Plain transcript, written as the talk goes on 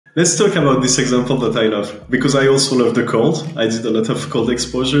Let's talk about this example that I love, because I also love the cold. I did a lot of cold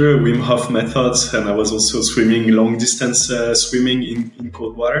exposure, Wim Hof methods, and I was also swimming, long distance swimming in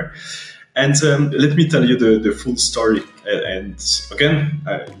cold water. And let me tell you the full story. And again,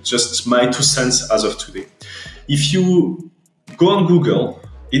 just my 2 cents as of today. If you go on Google,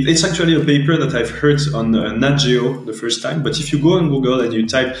 it's actually a paper that I've heard on Nat Geo the first time. But if you go on Google and you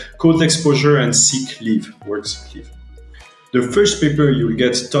type cold exposure and sick leave, work sick leave, the first paper you will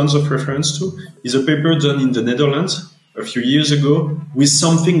get tons of reference to is a paper done in the Netherlands a few years ago with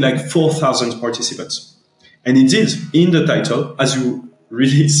something like 4,000 participants. And indeed, in the title, as you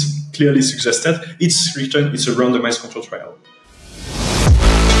really clearly suggested, it's written, it's a randomized control trial.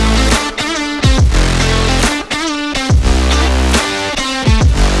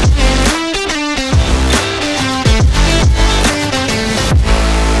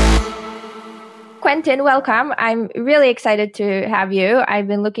 Quentin, welcome. I'm really excited to have you. I've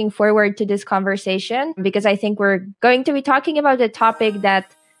been looking forward to this conversation because I think we're going to be talking about a topic that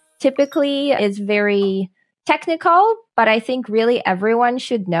typically is very technical, but I think really everyone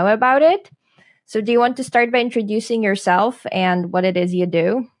should know about it. So do you want to start by introducing yourself and what it is you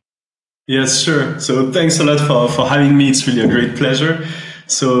do? Yes, sure. So thanks a lot for having me. It's really a great pleasure.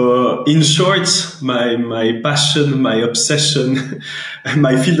 So in short, my passion, my obsession,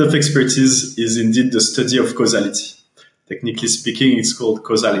 my field of expertise is indeed the study of causality. Technically speaking, it's called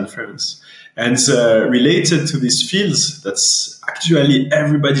causal inference. And related to these fields, that's actually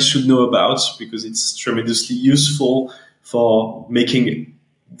everybody should know about because it's tremendously useful for making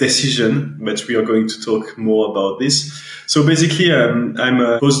decision, but we are going to talk more about this. So basically, I'm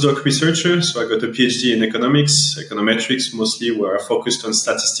a postdoc researcher. So I got a PhD in economics, econometrics mostly, where I focused on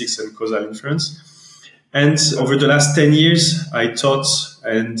statistics and causal inference. And over the last 10 years, I taught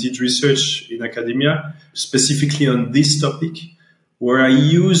and did research in academia, specifically on this topic, where I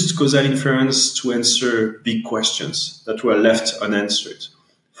used causal inference to answer big questions that were left unanswered.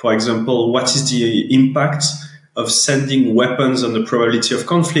 For example, what is the impact of sending weapons on the probability of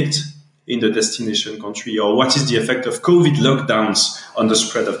conflict in the destination country, or what is the effect of COVID lockdowns on the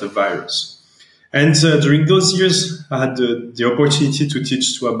spread of the virus? And during those years, I had the opportunity to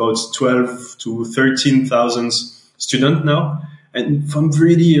teach to about 12 to 13,000 students now, and from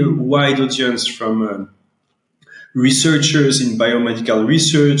really a wide audience, from researchers in biomedical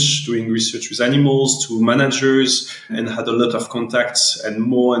research, doing research with animals, to managers, and had a lot of contacts and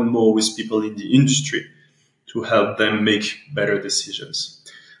more with people in the industry to help them make better decisions.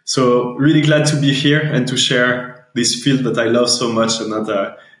 So really glad to be here and to share this field that I love so much and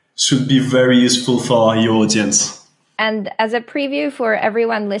that should be very useful for your audience. And as a preview for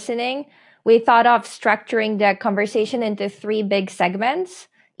everyone listening, we thought of structuring the conversation into 3 big segments,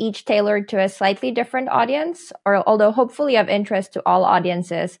 each tailored to a slightly different audience, or although hopefully of interest to all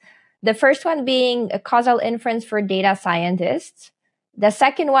audiences. The first one being a causal inference for data scientists. The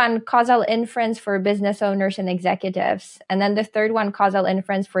second one, causal inference for business owners and executives. And then the third one, causal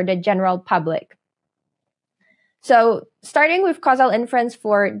inference for the general public. So starting with causal inference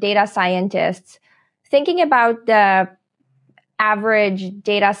for data scientists, thinking about the average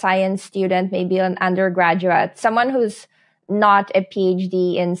data science student, maybe an undergraduate, someone who's not a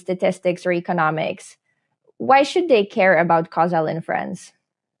PhD in statistics or economics, why should they care about causal inference?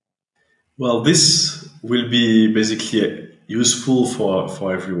 Well, this will be basically useful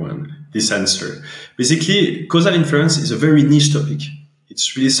for everyone, this answer. Basically, causal inference is a very niche topic.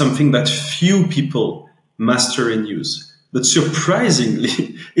 It's really something that few people master and use. But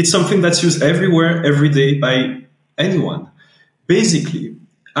surprisingly, it's something that's used everywhere, every day by anyone. Basically,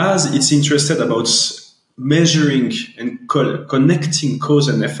 as it's interested about measuring and connecting cause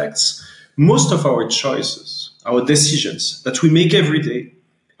and effects, most of our choices, our decisions that we make every day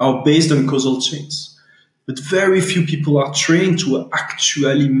are based on causal chains. But very few people are trained to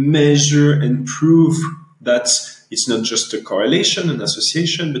actually measure and prove that it's not just a correlation, an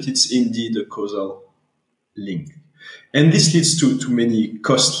association, but it's indeed a causal link. And this leads to many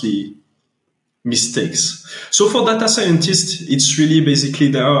costly mistakes. So for data scientists, it's really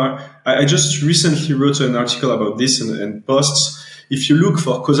basically I just recently wrote an article about this and posts. If you look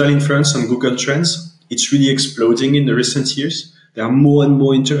for causal inference on Google Trends, it's really exploding in the recent years. There are more and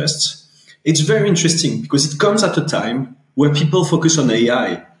more interests. It's very interesting because it comes at a time where people focus on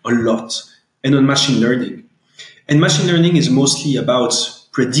AI a lot and on machine learning. And machine learning is mostly about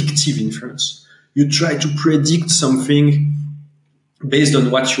predictive inference. You try to predict something based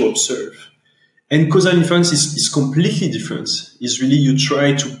on what you observe. And causal inference is completely different. It's really you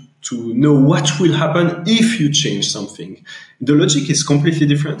try to know what will happen if you change something. The logic is completely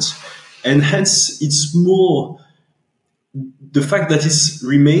different. And hence it's more the fact that it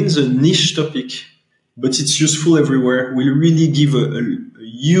remains a niche topic, but it's useful everywhere, will really give a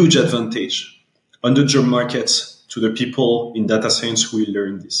huge advantage on the job market to the people in data science who will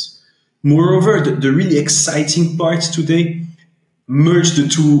learn this. Moreover, the really exciting part today, merge the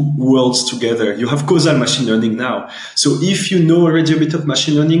two worlds together. You have causal machine learning now. So if you know already a bit of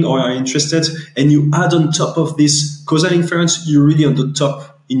machine learning or are interested, and you add on top of this causal inference, you're really on the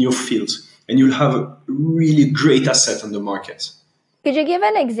top in your field, and you'll have a really great asset on the market. Could you give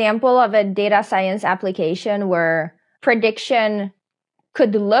an example of a data science application where prediction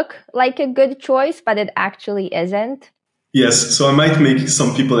could look like a good choice, but it actually isn't? Yes, so I might make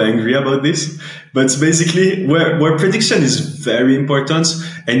some people angry about this, but basically where prediction is very important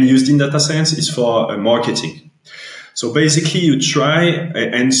and used in data science is for marketing. So basically you try,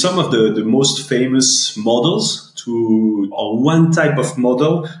 and some of the most famous models or one type of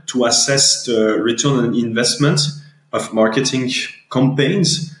model to assess the return on investment of marketing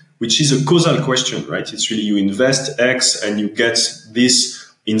campaigns, which is a causal question, right? It's really you invest X and you get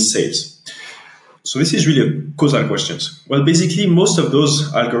this in sales. So this is really a causal questions. Well, basically, most of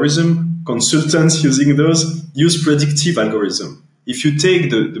those algorithm consultants using those use predictive algorithm. If you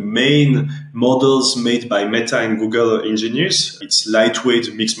take the main models made by Meta and Google engineers, it's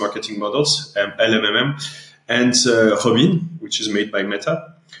lightweight mixed marketing models, LMMM, and Robin, which is made by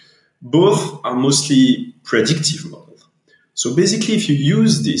Meta. Both are mostly predictive models. So basically, if you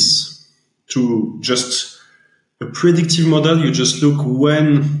use this to just a predictive model, you just look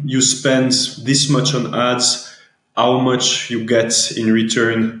when you spend this much on ads, how much you get in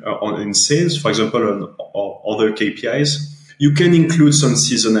return in sales, for example, on other KPIs. You can include some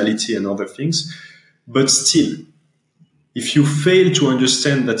seasonality and other things, but still, if you fail to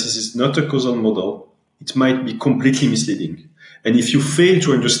understand that this is not a causal model, it might be completely misleading. And if you fail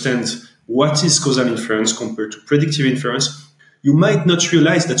to understand what is causal inference compared to predictive inference, you might not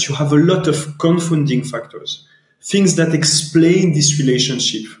realize that you have a lot of confounding factors. Things that explain this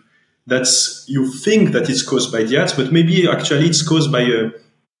relationship, that you think that it's caused by the ads, but maybe actually it's caused by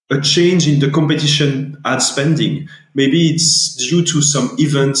a change in the competition ad spending. Maybe it's due to some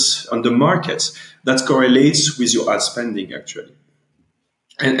events on the market that correlates with your ad spending actually.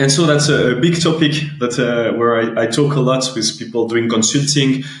 And so that's a big topic that where I talk a lot with people doing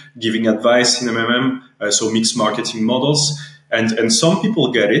consulting, giving advice in MMM, so mixed marketing models. And some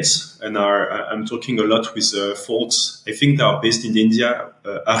people get it and I'm talking a lot with folks, I think they are based in India,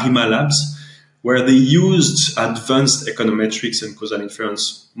 Arima Labs, where they used advanced econometrics and causal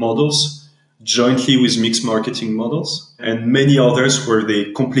inference models jointly with mixed marketing models, and many others where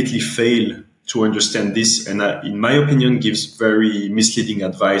they completely fail to understand this, and in my opinion gives very misleading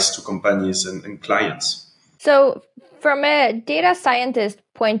advice to companies and clients. So from a data scientist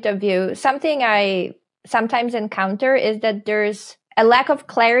point of view, something I sometimes encounter is that there's a lack of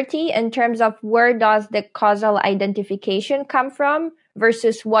clarity in terms of where does the causal identification come from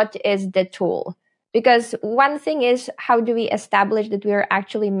versus what is the tool. Because one thing is, how do we establish that we are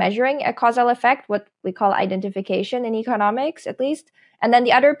actually measuring a causal effect, what we call identification in economics, at least. And then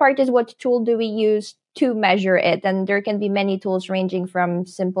the other part is, what tool do we use to measure it? And there can be many tools ranging from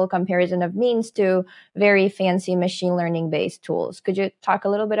simple comparison of means to very fancy machine learning based tools. Could you talk a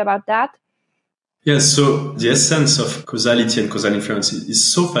little bit about that? Yes, so the essence of causality and causal inference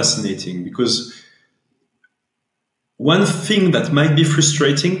is so fascinating, because one thing that might be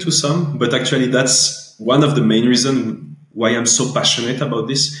frustrating to some, but actually that's one of the main reasons why I'm so passionate about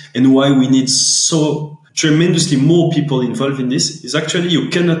this and why we need so tremendously more people involved in this, is actually you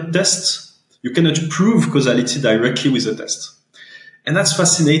cannot prove causality directly with a test. And that's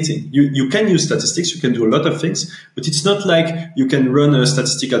fascinating. You can use statistics, you can do a lot of things, but it's not like you can run a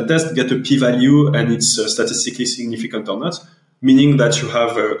statistical test, get a p-value, and it's statistically significant or not, meaning that you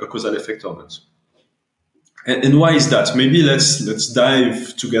have a causal effect or not. And why is that? Maybe let's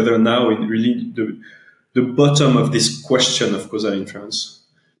dive together now in really the bottom of this question of causal inference.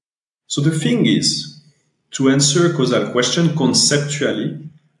 So the thing is, to answer a causal question conceptually,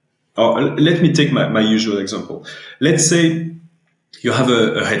 or let me take my usual example. Let's say you have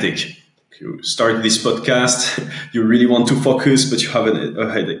a headache. You start this podcast, you really want to focus, but you have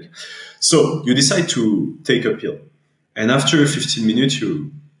a headache. So you decide to take a pill. And after 15 minutes,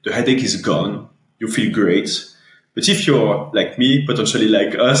 the headache is gone. You feel great. But if you're like me, potentially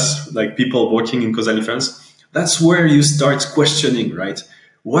like us, like people working in causal inference, that's where you start questioning, right?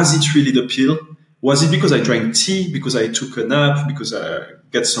 Was it really the pill? Was it because I drank tea, because I took a nap, because I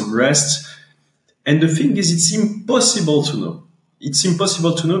get some rest? And the thing is, it's impossible to know. It's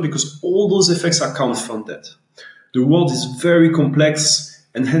impossible to know because all those effects are confounded. The world is very complex,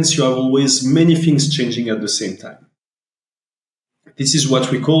 and hence you have always many things changing at the same time. This is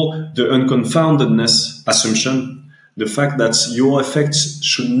what we call the unconfoundedness assumption, the fact that your effects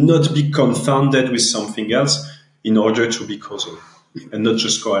should not be confounded with something else in order to be causal and not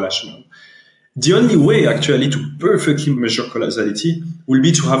just correlational. The only way actually to perfectly measure causality will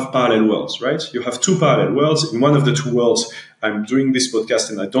be to have parallel worlds, right? You have two parallel worlds. In one of the two worlds, I'm doing this podcast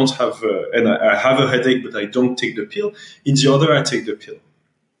and I don't have, I have a headache, but I don't take the pill. In the other, I take the pill.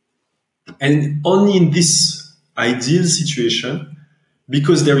 And only in this ideal situation,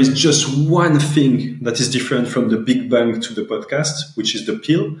 because there is just one thing that is different from the Big Bang to the podcast, which is the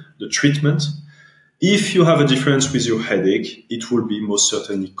pill, the treatment. If you have a difference with your headache, it will be most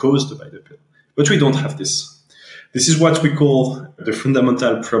certainly caused by the pill. But we don't have this. This is what we call the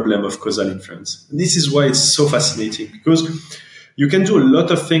fundamental problem of causal inference. This is why it's so fascinating, because you can do a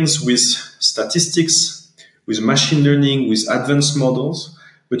lot of things with statistics, with machine learning, with advanced models,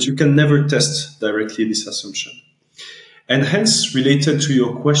 but you can never test directly this assumption. And hence, related to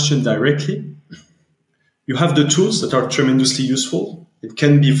your question directly, you have the tools that are tremendously useful. It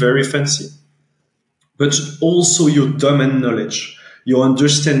can be very fancy, but also your domain knowledge, your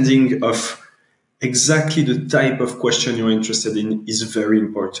understanding of exactly the type of question you're interested in is very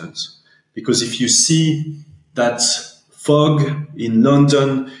important. Because if you see that fog in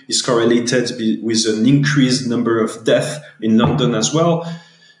London is correlated with an increased number of deaths in London as well,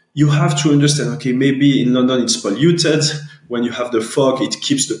 you have to understand, okay, maybe in London it's polluted. When you have the fog, it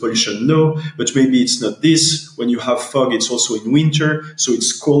keeps the pollution low, but maybe it's not this. When you have fog, it's also in winter, so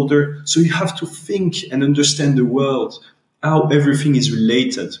it's colder. So you have to think and understand the world, how everything is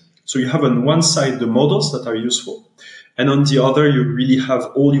related. So you have on one side the models that are useful, and on the other, you really have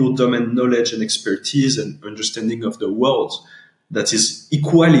all your domain knowledge and expertise and understanding of the world that is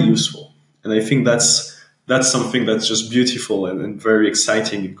equally useful. And I think that's something that's just beautiful and very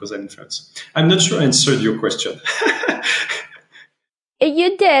exciting in causal inference. I'm not sure I answered your question.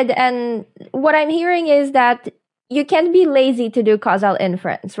 You did. And what I'm hearing is that you can't be lazy to do causal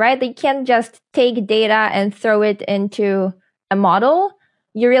inference, right? You can't just take data and throw it into a model.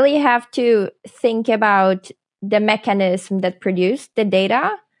 You really have to think about the mechanism that produced the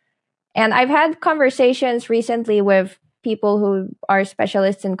data. And I've had conversations recently with people who are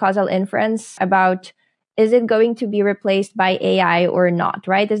specialists in causal inference about, is it going to be replaced by AI or not,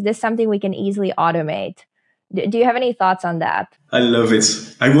 right? Is this something we can easily automate? Do you have any thoughts on that? I love it.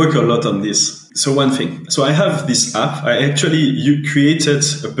 I work a lot on this. So one thing. So I have this app. You created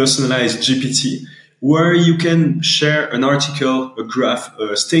a personalized GPT where you can share an article, a graph,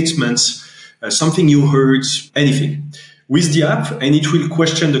 a statement, something you heard, anything with the app, and it will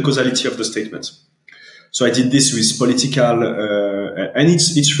question the causality of the statement. So I did this with political, and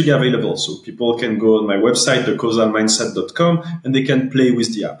it's really available. So people can go on my website, thecausalmindset.com, and they can play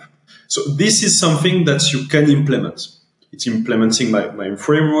with the app. So this is something that you can implement. It's implementing my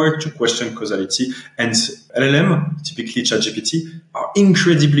framework to question causality, and LLM, typically ChatGPT, are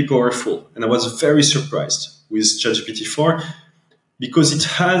incredibly powerful. And I was very surprised with ChatGPT 4 because it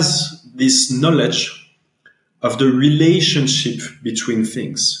has this knowledge of the relationship between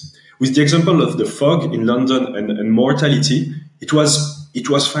things. With the example of the fog in London and mortality, it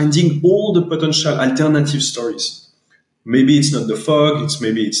was finding all the potential alternative stories. Maybe it's not the fog,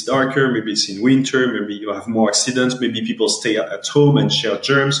 maybe it's darker, maybe it's in winter, maybe you have more accidents, maybe people stay at home and share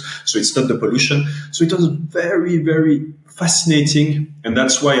germs, so it's not the pollution. So it was very, very fascinating, and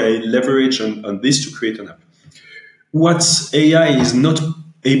that's why I leverage on this to create an app. What AI is not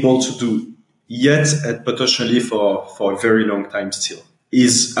able to do yet, and potentially for a very long time still,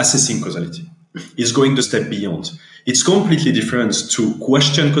 is assessing causality. It's going the step beyond. It's completely different to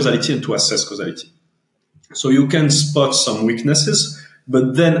question causality and to assess causality. So you can spot some weaknesses,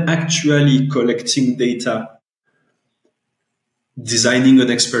 but then actually collecting data, designing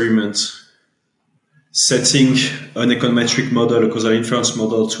an experiment, setting an econometric model, a causal inference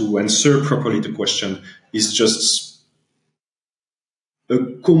model to answer properly the question is just a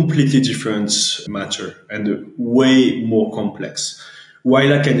completely different matter and way more complex.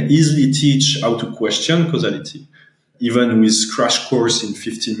 While I can easily teach how to question causality, even with crash course in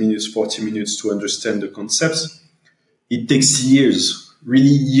 15 minutes, 40 minutes to understand the concepts, it takes years, really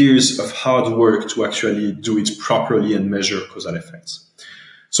years of hard work to actually do it properly and measure causal effects.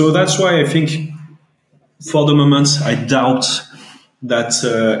 So that's why I think for the moment, I doubt that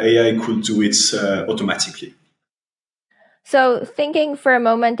AI could do it automatically. So thinking for a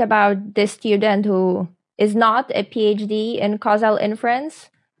moment about this student who is not a PhD in causal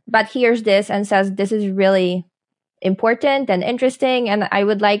inference, but hears this and says, this is really important and interesting, and I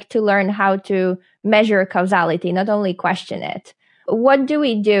would like to learn how to measure causality, not only question it. What do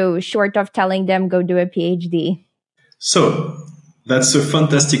we do short of telling them go do a PhD? So That's a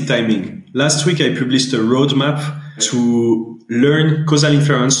fantastic timing. Last week, I published a roadmap to learn causal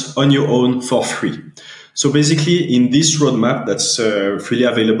inference on your own for free. So basically, in this roadmap that's freely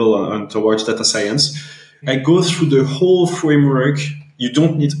available on Towards Data Science, I go through the whole framework. You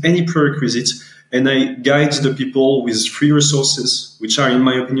don't need any prerequisites. And I guide the people with free resources, which are, in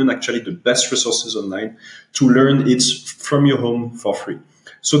my opinion, actually the best resources online, to learn it from your home for free.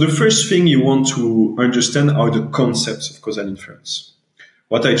 So the first thing you want to understand are the concepts of causal inference.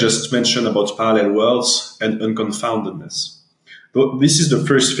 What I just mentioned about parallel worlds and unconfoundedness. This is the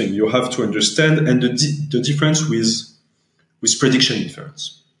first thing you have to understand, and the difference with prediction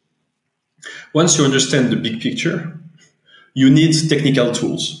inference. Once you understand the big picture, you need technical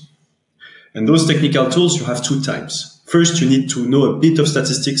tools. And those technical tools, you have two types. First, you need to know a bit of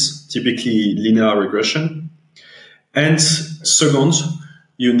statistics, typically linear regression. And second,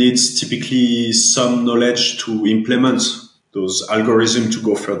 you need typically some knowledge to implement those algorithms to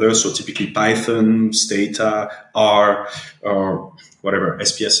go further. So typically Python, Stata, R, or whatever,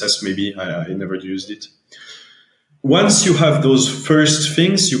 SPSS maybe. I never used it. Once you have those first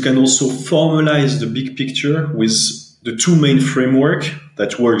things, you can also formalize the big picture with the two main framework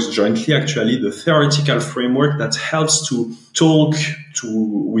that works jointly, actually, the theoretical framework that helps to talk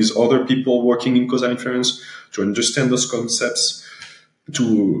with other people working in causal inference, to understand those concepts,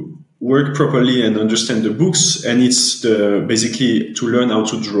 to work properly and understand the books. And it's basically to learn how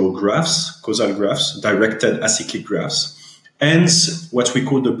to draw graphs, causal graphs, directed acyclic graphs, and what we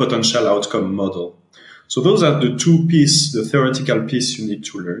call the potential outcome model. So those are the two pieces, the theoretical piece you need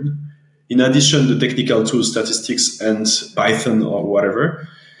to learn. In addition, the technical tools, statistics and Python or whatever.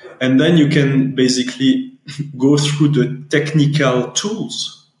 And then you can basically go through the technical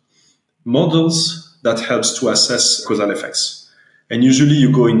tools, models that helps to assess causal effects. And usually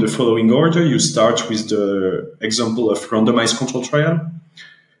you go in the following order. You start with the example of randomized control trial,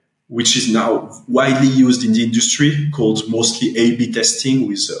 which is now widely used in the industry, called mostly A/B testing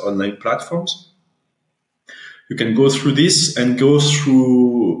with online platforms. You can go through this and go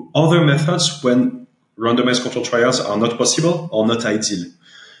through other methods when randomized control trials are not possible or not ideal,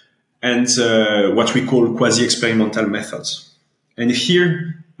 and what we call quasi-experimental methods. And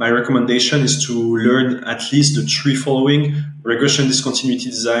here, my recommendation is to learn at least the three following: regression discontinuity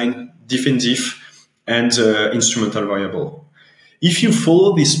design, diff and diff, and instrumental variable. If you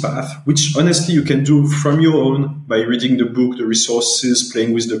follow this path, which honestly you can do from your own by reading the book, the resources,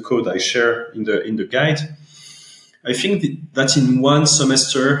 playing with the code I share in the guide, I think that in one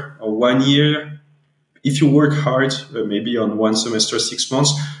semester or 1 year, if you work hard, maybe on one semester, 6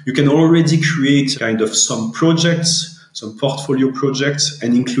 months, you can already create kind of some projects, some portfolio projects,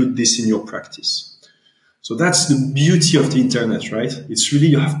 and include this in your practice. So that's the beauty of the internet, right? It's really,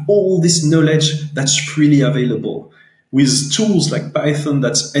 you have all this knowledge that's freely available with tools like Python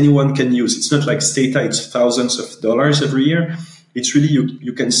that anyone can use. It's not like Stata, it's thousands of dollars every year. It's really,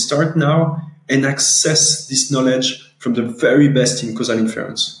 you can start now and access this knowledge from the very best in causal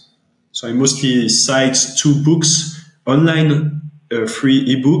inference. So I mostly cite two books, online free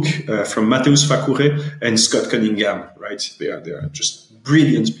ebook from Mateusz Fakure and Scott Cunningham, right? They are just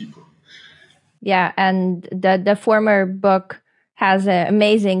brilliant people. Yeah, and the former book has an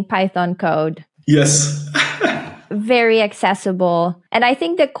amazing Python code. Yes. Very accessible. And I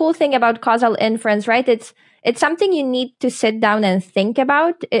think the cool thing about causal inference, right? It's something you need to sit down and think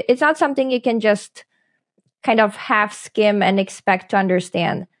about. It's not something you can just kind of half skim and expect to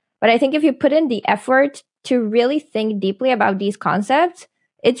understand. But I think if you put in the effort to really think deeply about these concepts,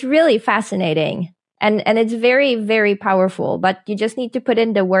 it's really fascinating. And it's very, very powerful. But you just need to put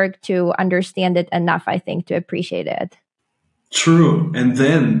in the work to understand it enough, I think, to appreciate it. True. And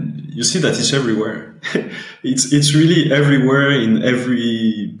then you see that it's everywhere. It's really everywhere in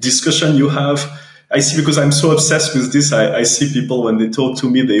every discussion you have. I see, because I'm so obsessed with this, I see people when they talk to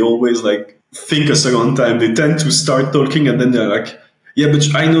me, they always like think a second time. They tend to start talking and then they're like, yeah, but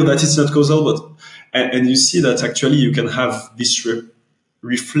I know that it's not causal, but, and you see that actually you can have this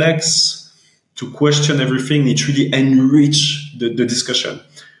reflex to question everything. It really enrich the discussion.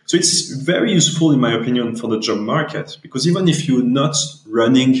 So it's very useful, in my opinion, for the job market, because even if you're not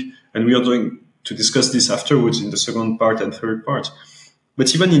running, and we are going to discuss this afterwards in the second part and third part,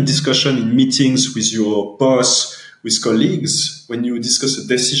 but even in discussion, in meetings with your boss, with colleagues, when you discuss a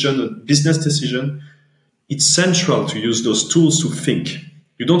decision, a business decision, it's central to use those tools to think.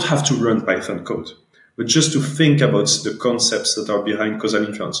 You don't have to run Python code, but just to think about the concepts that are behind causal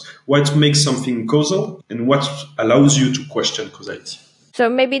inference. What makes something causal and what allows you to question causality. So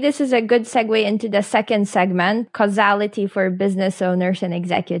maybe this is a good segue into the second segment, causality for business owners and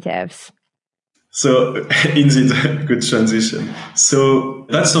executives. So indeed, good transition. So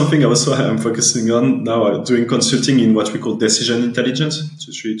that's something also I'm focusing on now, doing consulting in what we call decision intelligence,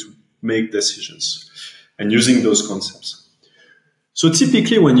 to try to make decisions and using those concepts. So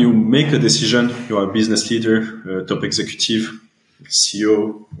typically when you make a decision, you are a business leader, a top executive,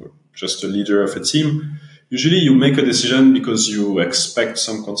 CEO, or just a leader of a team. Usually you make a decision because you expect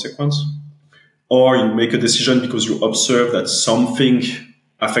some consequence, or you make a decision because you observe that something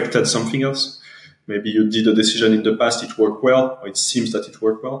affected something else. Maybe you did a decision in the past, it worked well, or it seems that it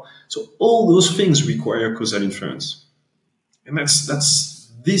worked well. So all those things require causal inference. And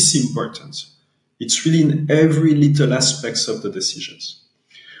that's this important. It's really in every little aspects of the decisions.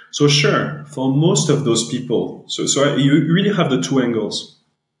 So sure, for most of those people, so you really have the two angles.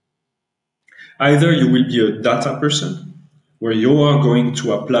 Either you will be a data person, where you are going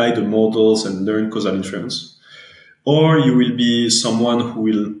to apply the models and learn causal inference, or you will be someone who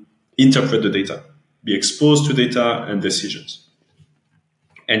will interpret the data, be exposed to data and decisions.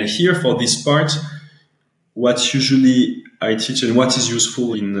 And here for this part, what usually I teach and what is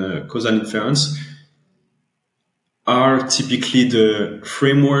useful in causal inference are typically the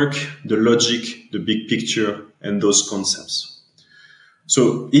framework, the logic, the big picture, and those concepts.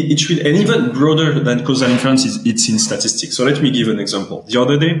 So it will, and even broader than causal inference, it's in statistics. So let me give an example. The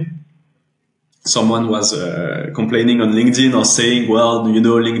other day, someone was complaining on LinkedIn or saying, well,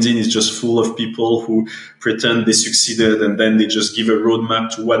 LinkedIn is just full of people who pretend they succeeded and then they just give a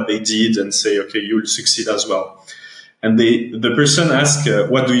roadmap to what they did and say, okay, you'll succeed as well. And the person asked,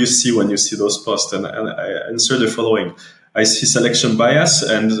 what do you see when you see those posts? And I answered the following. I see selection bias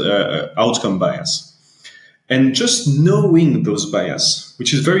and outcome bias. And just knowing those bias,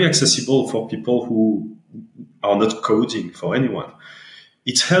 which is very accessible for people who are not coding, for anyone,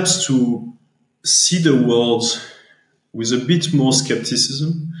 it helps to see the world with a bit more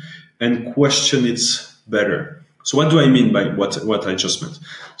skepticism and question it better. So what do I mean by what I just meant?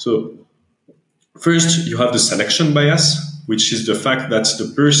 So first, you have the selection bias, which is the fact that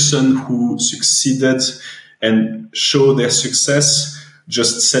the person who succeeded and show their success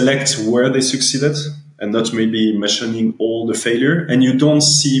just select where they succeeded and not maybe mentioning all the failure. And you don't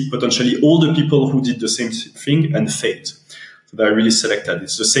see potentially all the people who did the same thing and failed. So they're really selected.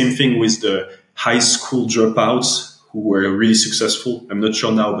 It's the same thing with the high school dropouts who were really successful. I'm not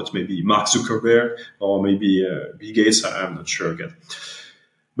sure now, but maybe Mark Zuckerberg or maybe Bill Gates. I'm not sure again.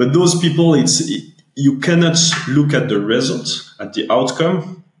 But those people, you cannot look at the result, at the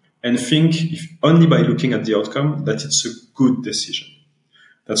outcome, and think only by looking at the outcome that it's a good decision.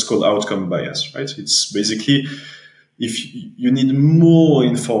 That's called outcome bias, right? It's basically if you need more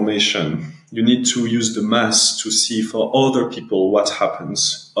information, you need to use the math to see for other people what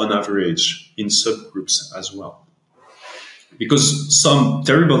happens on average in subgroups as well. Because some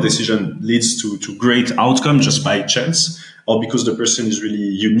terrible decision leads to great outcome just by chance, or because the person is really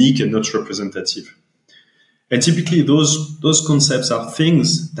unique and not representative. And typically those concepts are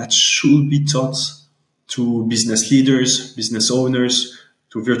things that should be taught to business leaders, business owners,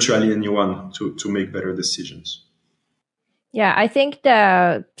 to virtually anyone to make better decisions. Yeah, I think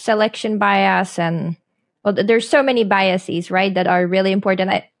the selection bias and there's so many biases, right, that are really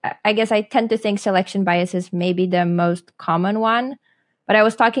important. I guess I tend to think selection bias is maybe the most common one. But I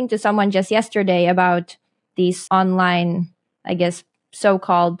was talking to someone just yesterday about these online, I guess,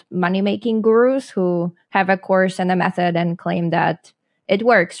 so-called money-making gurus who have a course and a method and claim that it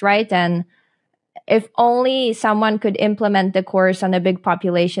works, right? And if only someone could implement the course on a big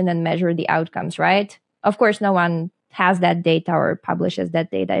population and measure the outcomes, right? Of course, no one has that data or publishes that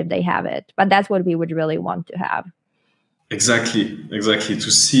data if they have it. But that's what we would really want to have. Exactly.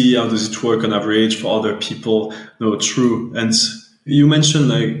 To see how does it work on average for other people. No, true. And you mentioned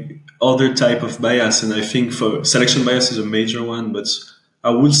like other type of bias, and I think for selection bias is a major one, but I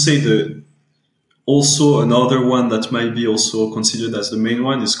would say that also another one that might be also considered as the main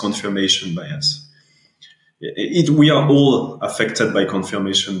one is confirmation bias. We are all affected by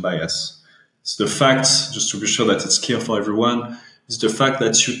confirmation bias. It's the fact, just to be sure that it's clear for everyone, is the fact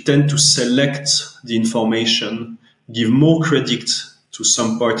that you tend to select the information, give more credit to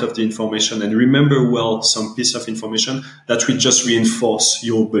some part of the information, and remember well some piece of information that will just reinforce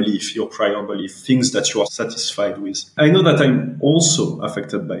your belief, your prior belief, things that you are satisfied with. I know that I'm also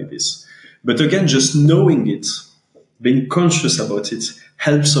affected by this. But again, just knowing it, being conscious about it,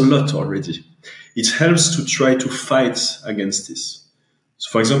 helps a lot already. It helps to try to fight against this.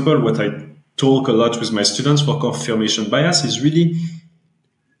 So for example, what I talk a lot with my students for confirmation bias is really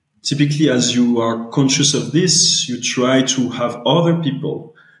typically as you are conscious of this, you try to have other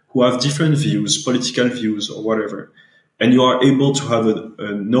people who have different views, political views or whatever, and you are able to have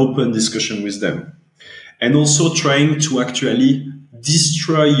an open discussion with them. And also trying to actually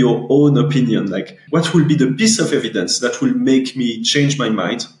destroy your own opinion. Like, what will be the piece of evidence that will make me change my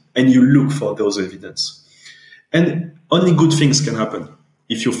mind? And you look for those evidence. And only good things can happen.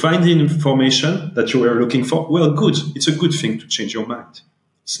 If you find the information that you were looking for, well, good. It's a good thing to change your mind.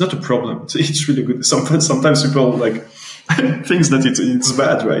 It's not a problem. It's really good. Sometimes people like thinks that it's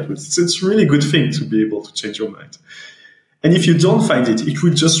bad, right? But it's a really good thing to be able to change your mind. And if you don't find it, it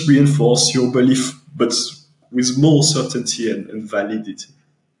will just reinforce your belief, but with more certainty and validity.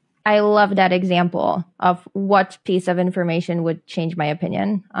 I love that example of what piece of information would change my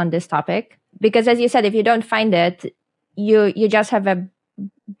opinion on this topic. Because as you said, if you don't find it, you just have a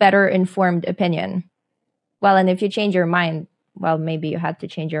better informed opinion. Well, and if you change your mind, well, maybe you had to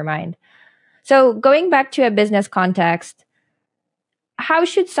change your mind. So going back to a business context, how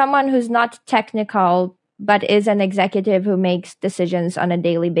should someone who's not technical but is an executive who makes decisions on a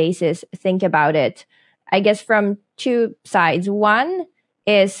daily basis think about it? I guess from two sides. One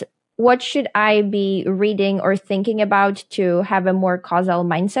is, what should I be reading or thinking about to have a more causal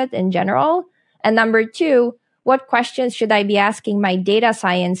mindset in general? And number two, what questions should I be asking my data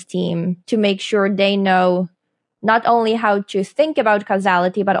science team to make sure they know not only how to think about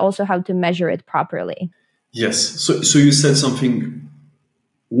causality, but also how to measure it properly? Yes. So you said something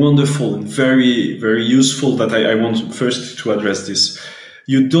wonderful and very, very useful that I want first to address this.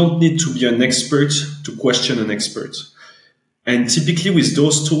 You don't need to be an expert to question an expert. And typically with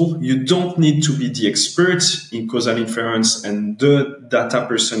those tools, you don't need to be the expert in causal inference and the data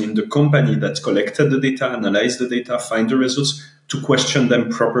person in the company that collected the data, analyzed the data, find the results to question them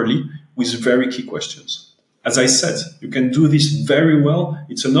properly with very key questions. As I said, you can do this very well.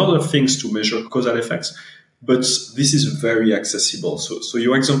 It's another things to measure causal effects, but this is very accessible. So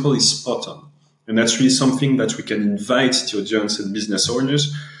your example is spot on. And that's really something that we can invite the audience and business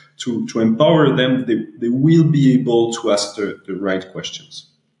owners to empower them. They will be able to ask the right questions.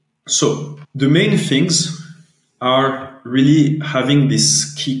 So the main things are really having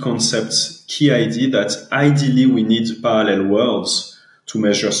this key concept, key idea that ideally we need parallel worlds to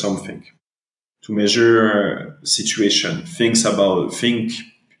measure something, to measure situation. Think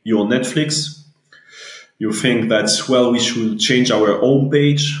your Netflix. You think that, well, we should change our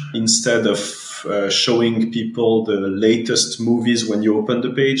homepage instead of showing people the latest movies when you open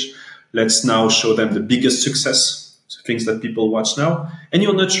the page. Let's now show them the biggest success, things that people watch now. And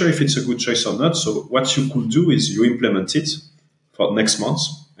you're not sure if it's a good choice or not. So what you could do is you implement it for next month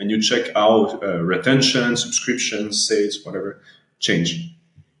and you check how retention, subscriptions, sales, whatever, change.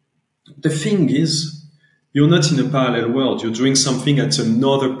 The thing is, you're not in a parallel world. You're doing something at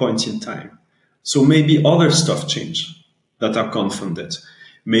another point in time. So maybe other stuff changed that are confounded.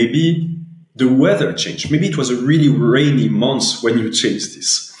 Maybe the weather changed. Maybe it was a really rainy month when you changed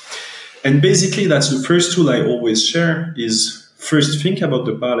this. And basically, that's the first tool I always share is first think about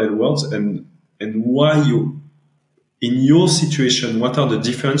the parallel worlds and why you, in your situation, what are the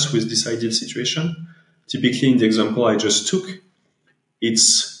differences with this ideal situation? Typically, in the example I just took,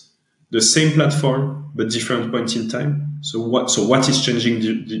 it's the same platform, but different point in time. So what is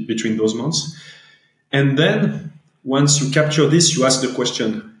changing between those months? And then once you capture this, you ask the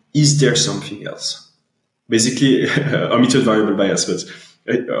question, is there something else? Basically, omitted variable bias,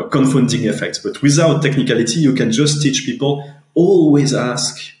 but confounding effects. But without technicality, you can just teach people, always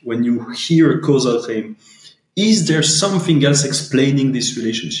ask when you hear a causal claim, is there something else explaining this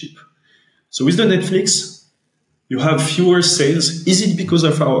relationship? So with the Netflix, you have fewer sales. Is it because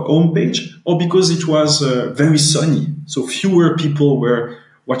of our homepage or because it was very sunny? So fewer people were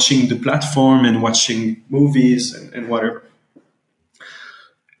watching the platform and watching movies and whatever.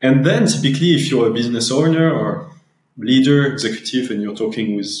 And then typically, if you're a business owner or leader, executive, and you're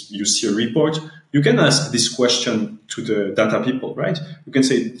talking with, you see a report, you can ask this question to the data people, right? You can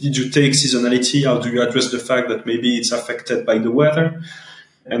say, did you take seasonality? How do you address the fact that maybe it's affected by the weather?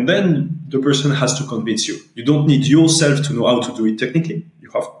 And then the person has to convince you. You don't need yourself to know how to do it technically.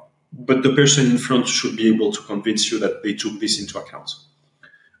 But the person in front should be able to convince you that they took this into account.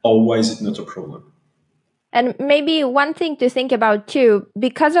 Otherwise, it's not a problem. And maybe one thing to think about too,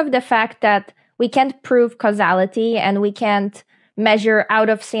 because of the fact that we can't prove causality and we can't measure out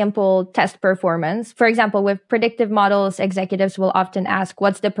of sample test performance. For example, with predictive models, executives will often ask,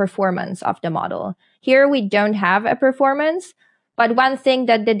 what's the performance of the model? Here we don't have a performance, but one thing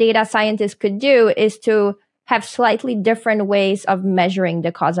that the data scientist could do is to have slightly different ways of measuring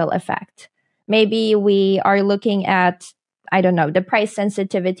the causal effect. Maybe we are looking at, I don't know, the price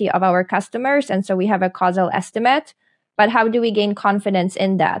sensitivity of our customers. And so we have a causal estimate. But how do we gain confidence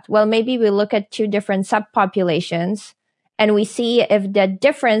in that? Well, maybe we look at two different subpopulations and we see if the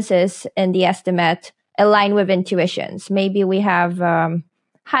differences in the estimate align with intuitions. Maybe we have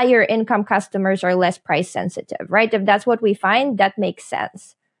higher income customers are less price sensitive, right? If that's what we find, that makes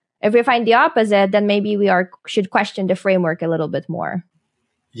sense. If we find the opposite, then maybe we should question the framework a little bit more.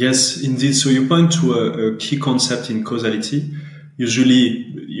 Yes, indeed. So you point to a key concept in causality. Usually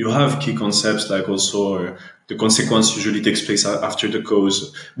you have key concepts like also the consequence usually takes place after the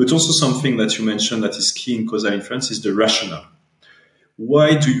cause, but also something that you mentioned that is key in causal inference is the rationale.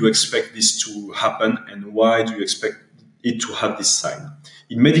 Why do you expect this to happen and why do you expect it to have this sign?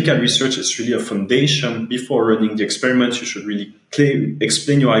 In medical research, it's really a foundation. Before running the experiment, you should really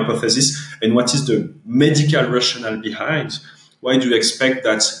explain your hypothesis and what is the medical rationale behind. Why do you expect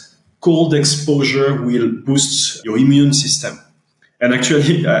that cold exposure will boost your immune system? And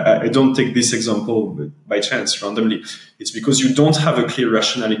actually, I don't take this example by chance, randomly. It's because you don't have a clear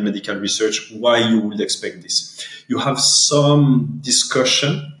rationale in medical research why you would expect this. You have some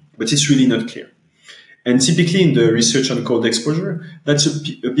discussion, but it's really not clear. And typically in the research on cold exposure, that's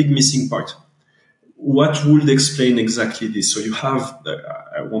a big missing part. What would explain exactly this? So you have,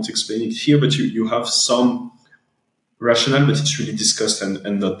 I won't explain it here, but you have some rationale, but it's really discussed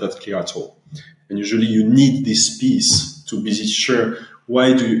and not that clear at all. And usually you need this piece to be sure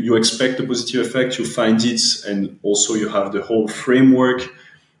why do you expect a positive effect, you find it, and also you have the whole framework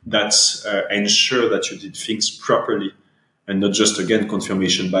that ensure that you did things properly and not just, again,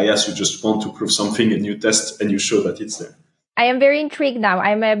 confirmation bias. You just want to prove something and you test and you show that it's there. I am very intrigued now.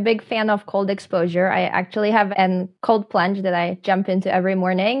 I'm a big fan of cold exposure. I actually have a cold plunge that I jump into every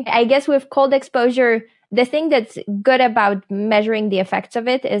morning. I guess with cold exposure, the thing that's good about measuring the effects of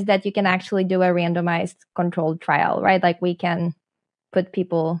it is that you can actually do a randomized controlled trial, right? Like we can put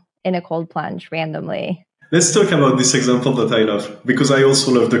people in a cold plunge randomly. Let's talk about this example that I love, because I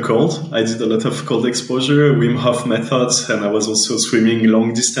also love the cold. I did a lot of cold exposure, Wim Hof methods, and I was also swimming,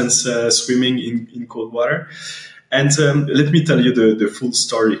 long distance swimming in cold water. And let me tell you the full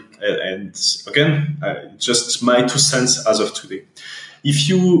story. And again, just my 2 cents as of today. If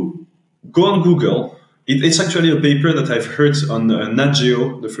you go on Google, it's actually a paper that I've heard on Nat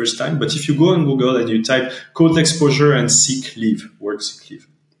Geo the first time. But if you go on Google and you type cold exposure and sick leave, work sick leave,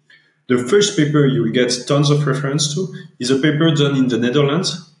 the first paper you will get tons of reference to is a paper done in the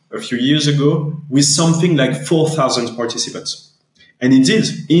Netherlands a few years ago with something like 4,000 participants. And indeed,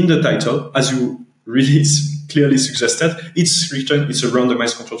 in the title, as you really clearly suggested, it's written, it's a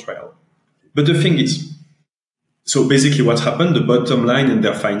randomized control trial. But the thing is, so basically what happened, the bottom line in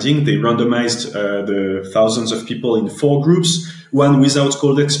their finding, they randomized the thousands of people in 4 groups, one without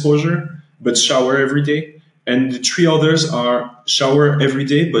cold exposure, but shower every day. And the 3 others are shower every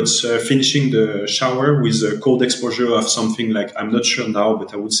day, but finishing the shower with a cold exposure of something like, I'm not sure now,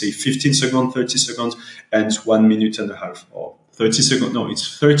 but I would say 15 seconds, 30 seconds, and 1 minute and a half. Or 30 seconds, no,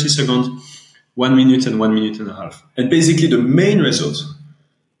 it's 30 seconds, 1 minute and 1 minute and a half. And basically the main result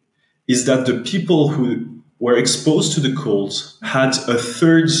is that the people who were exposed to the cold had a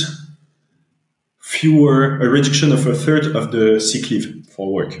reduction of a third of the sick leave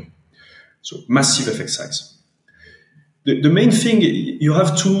for work. So massive effect size. The main thing, you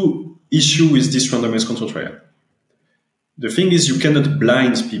have 2 issues with this randomized control trial. The thing is you cannot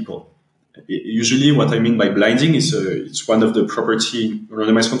blind people. Usually what I mean by blinding is it's one of the property in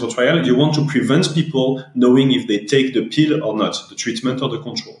randomized control trial. You want to prevent people knowing if they take the pill or not, the treatment or the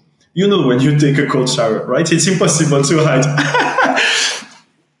control. You know when you take a cold shower, right? It's impossible to hide.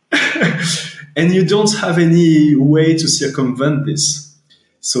 And you don't have any way to circumvent this.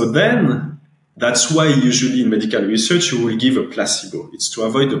 So then, that's why usually in medical research you will give a placebo. It's to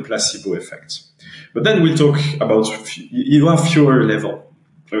avoid the placebo effect. But then we'll talk about, you have several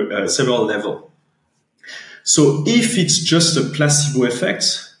levels. So if it's just a placebo effect,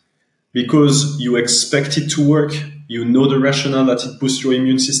 because you expect it to work, you know the rationale that it boosts your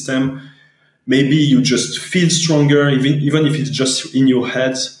immune system, maybe you just feel stronger, even if it's just in your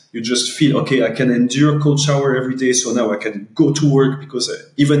head, you just feel, okay, I can endure cold shower every day, so now I can go to work because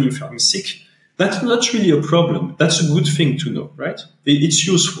even if I'm sick, that's not really a problem. That's a good thing to know, right? It's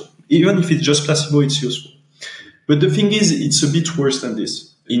useful. Even if it's just placebo, it's useful. But the thing is, it's a bit worse than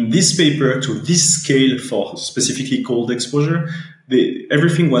this. In this paper, to this scale for specifically cold exposure,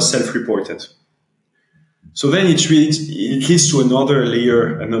 everything was self-reported. So then it leads to another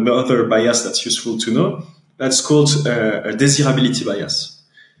layer, another bias that's useful to know. That's called a desirability bias.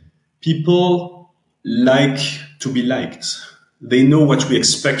 People like to be liked. They know what we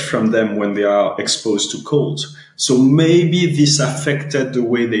expect from them when they are exposed to cold. So maybe this affected the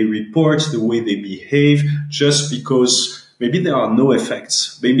way they report, the way they behave, just because Maybe there are no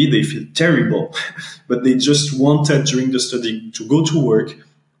effects. Maybe they feel terrible, but they just wanted during the study to go to work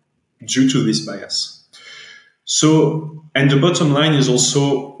due to this bias. So, and the bottom line is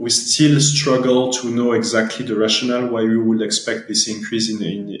also we still struggle to know exactly the rationale why we would expect this increase in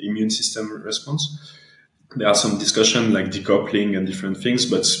the immune system response. There are some discussion like decoupling and different things,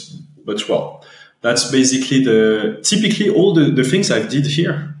 but well, that's basically typically all the things I did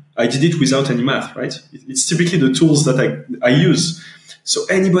here. I did it without any math, right? It's typically the tools that I use. So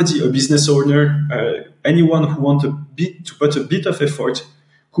anybody, a business owner, anyone who wants to put a bit of effort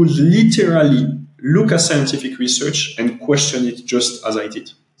could literally look at scientific research and question it just as I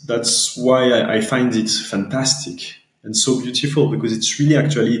did. That's why I find it fantastic and so beautiful, because it's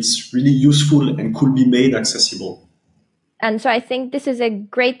really useful and could be made accessible. And so I think this is a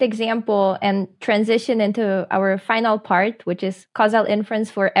great example and transition into our final part, which is causal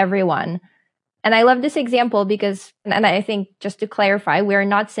inference for everyone. And I love this example because, and I think just to clarify, we're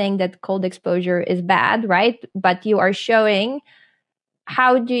not saying that cold exposure is bad, right? But you are showing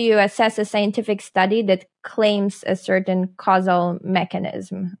how do you assess a scientific study that claims a certain causal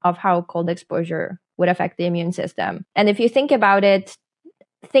mechanism of how cold exposure would affect the immune system. And if you think about it,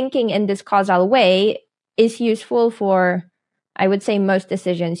 thinking in this causal way is useful for, I would say, most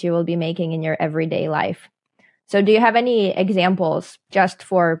decisions you will be making in your everyday life. So do you have any examples just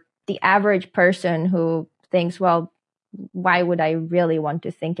for the average person who thinks, well, why would I really want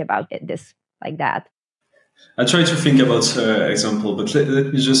to think about this like that? I try to think about example, but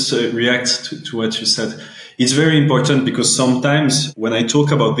let me just react to what you said. It's very important because sometimes when I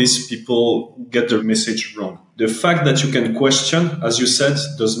talk about this, people get the message wrong. The fact that you can question, as you said,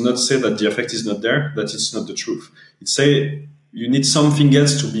 does not say that the effect is not there, that it's not the truth. It say you need something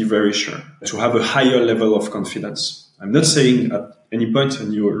else to be very sure, to have a higher level of confidence. I'm not saying at any point,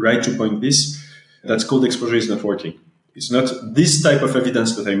 and you're right to point this, that cold exposure is not working. It's not. This type of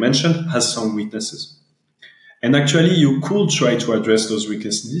evidence that I mentioned has some weaknesses. And actually, you could try to address those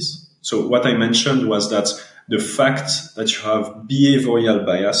weaknesses. So what I mentioned was that the fact that you have behavioral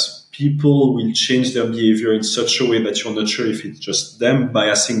bias, people will change their behavior in such a way that you're not sure if it's just them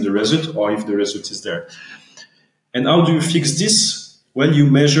biasing the result or if the result is there. And how do you fix this? Well, you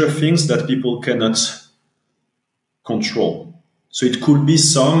measure things that people cannot control. So it could be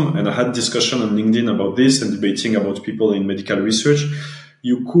and I had discussion on LinkedIn about this and debating about people in medical research.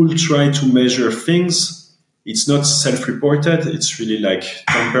 You could try to measure things. It's not self-reported. It's really like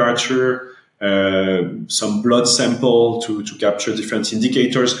temperature, some blood sample to capture different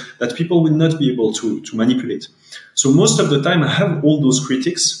indicators that people will not be able to manipulate. So most of the time I have all those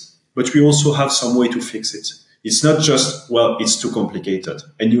critics, but we also have some way to fix it. It's not just, well, it's too complicated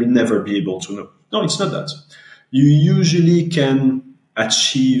and you'll never be able to know. No, it's not that. You usually can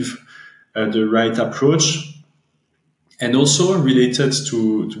achieve the right approach. And also related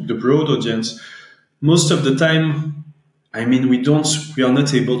to the broad audience, most of the time, I mean, we are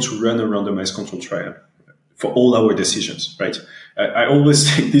not able to run a randomized control trial for all our decisions, right? I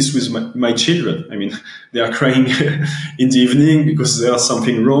always take this with my children. I mean, they are crying in the evening because there's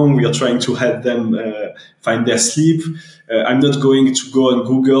something wrong. We are trying to help them find their sleep. I'm not going to go on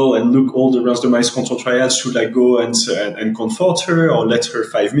Google and look all the randomized control trials. Should I go and comfort her or let her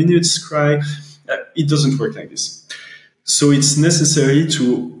 5 minutes cry? It doesn't work like this. So it's necessary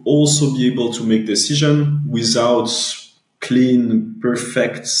to also be able to make decision without clean,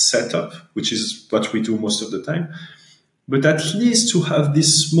 perfect setup, which is what we do most of the time. But at least to have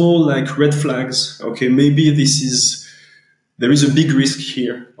these small like red flags. Okay, maybe there is a big risk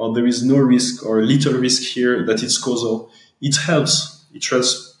here, or there is no risk or little risk here that it's causal. It helps. It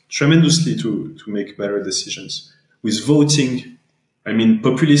helps tremendously to make better decisions. With voting, I mean,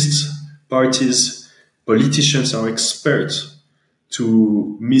 populist parties, politicians are experts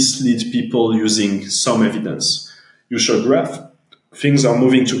to mislead people using some evidence. You show a graph, things are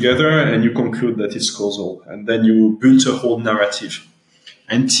moving together, and you conclude that it's causal. And then you build a whole narrative.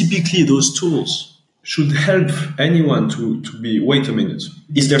 And typically those tools should help anyone to be, wait a minute,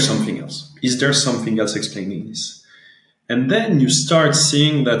 is there something else? Is there something else explaining this? And then you start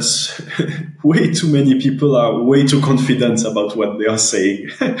seeing that way too many people are way too confident about what they are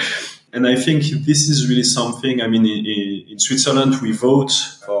saying. And I think this is really something, I mean, in Switzerland, we vote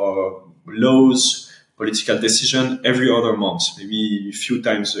for laws, political decision every other month, maybe a few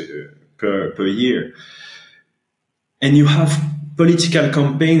times per year. And you have political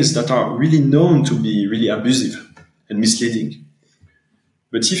campaigns that are really known to be really abusive and misleading.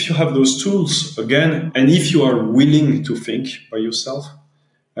 But if you have those tools, again, and if you are willing to think by yourself,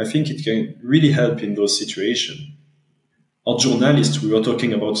 I think it can really help in those situations. Or journalists, we were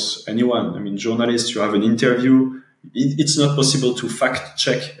talking about anyone. I mean, journalists, you have an interview, It's not possible to fact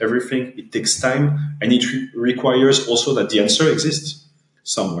check everything. It takes time, and it requires also that the answer exists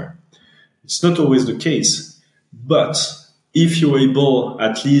somewhere. It's not always the case, but if you're able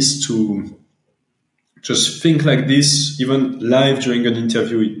at least to just think like this, even live during an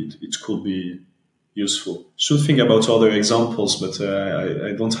interview, it could be useful. Should think about other examples, but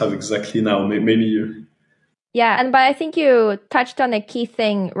I don't have exactly now. Maybe you. Yeah, and but I think you touched on a key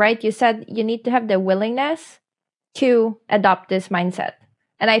thing, right? You said you need to have the willingness to adopt this mindset.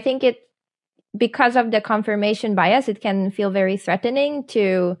 And I think because of the confirmation bias, it can feel very threatening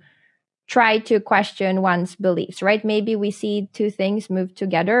to try to question one's beliefs, right? Maybe we see two things move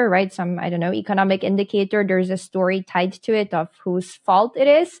together, right? Some, I don't know, economic indicator, there's a story tied to it of whose fault it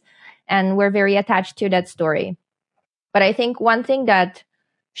is. And we're very attached to that story. But I think one thing that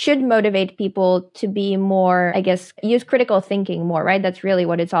should motivate people to be more, I guess, use critical thinking more, right? That's really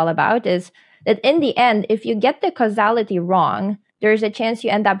what it's all about, is that in the end, if you get the causality wrong, there's a chance you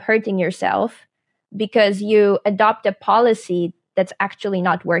end up hurting yourself because you adopt a policy that's actually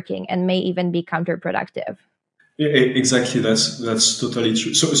not working and may even be counterproductive. Yeah, exactly. That's totally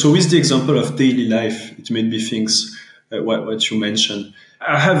true. So with the example of daily life, it made me think what you mentioned.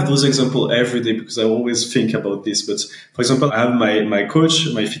 I have those examples every day because I always think about this. But for example, I have my coach,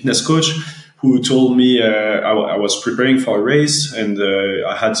 my fitness coach, who told me I was preparing for a race, and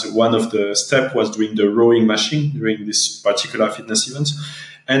I had one of the step was doing the rowing machine during this particular fitness event,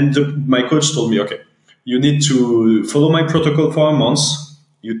 and my coach told me, okay, you need to follow my protocol for a month.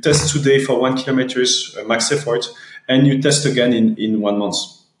 You test today for 1 kilometer max effort, and you test again in 1 month.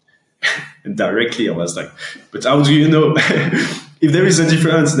 And directly I was like, but how do you know if there is a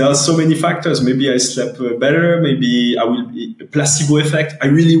difference? There are so many factors. Maybe I slept better. Maybe I will be a placebo effect. I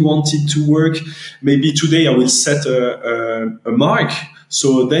really want it to work. Maybe today I will set a mark.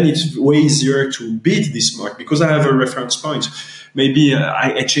 So then it's way easier to beat this mark because I have a reference point. Maybe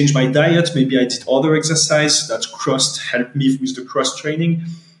I changed my diet. Maybe I did other exercise that helped me with the cross training.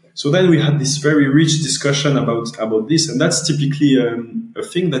 So then we had this very rich discussion about this, and that's typically a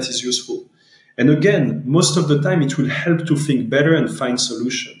thing that is useful. And again, most of the time it will help to think better and find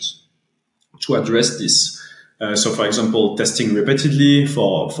solutions to address this. So for example, testing repeatedly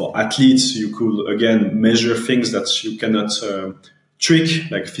for athletes, you could again measure things that you cannot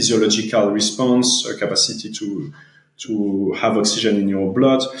trick, like physiological response, capacity to have oxygen in your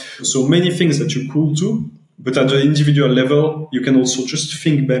blood. So many things that you could do. But at the individual level, you can also just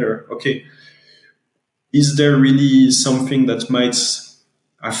think better. Okay, is there really something that might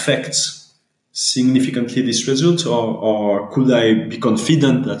affect significantly this result, or could I be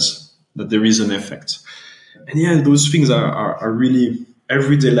confident that there is an effect? And yeah, those things are really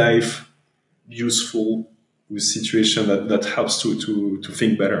everyday life useful with situation that helps to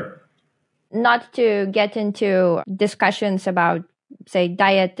think better. Not to get into discussions about, say,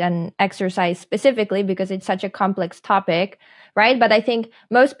 diet and exercise specifically, because it's such a complex topic, right? But I think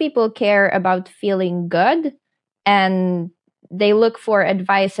most people care about feeling good, and they look for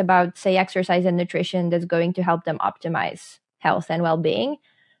advice about, say, exercise and nutrition that's going to help them optimize health and well-being.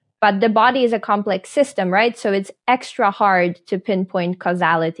 But the body is a complex system, right? So it's extra hard to pinpoint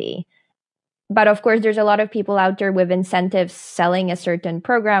causality. But of course, there's a lot of people out there with incentives selling a certain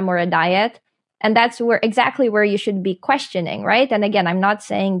program or a diet. And that's exactly where you should be questioning, right? And again, I'm not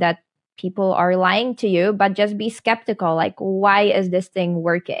saying that people are lying to you, but just be skeptical. Like, why is this thing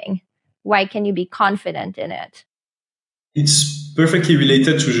working? Why can you be confident in it? It's perfectly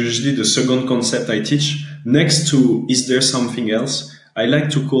related to usually the second concept I teach. Next to, is there something else? I like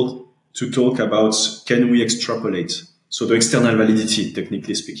to talk about, can we extrapolate? So the external validity,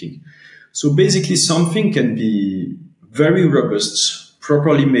 technically speaking. So basically something can be very robust,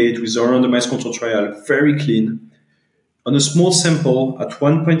 properly made with a randomized control trial, very clean, on a small sample at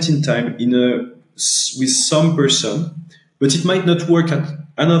one point in time with some person, but it might not work at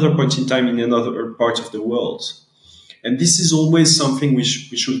another point in time in another part of the world. And this is always something we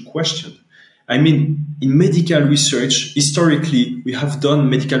should question. I mean, in medical research, historically, we have done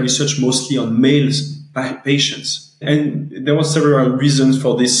medical research mostly on male patients. And there were several reasons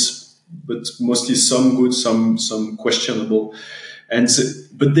for this, but mostly some good, some questionable.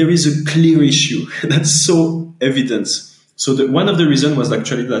 But there is a clear issue that's so evident. So one of the reasons was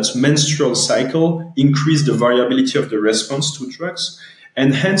actually that menstrual cycle increased the variability of the response to drugs.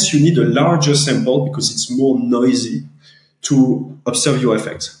 And hence you need a larger sample because it's more noisy to observe your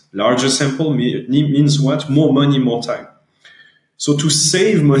effect. Larger sample means what? More money, more time. So to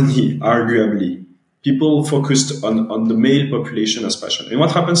save money, arguably, people focused on the male population as patient. And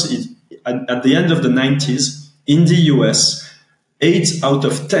what happens is at the end of the 90s, in the US, 8 out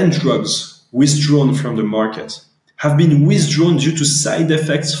of 10 drugs withdrawn from the market have been withdrawn due to side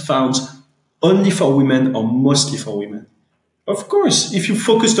effects found only for women or mostly for women. Of course, if you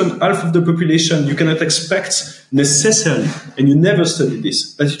focused on half of the population, you cannot expect necessarily, and you never studied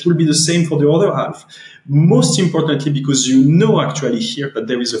this, that it will be the same for the other half. Most importantly, because you know actually here that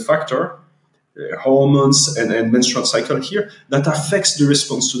there is a factor, hormones and menstrual cycle here, that affects the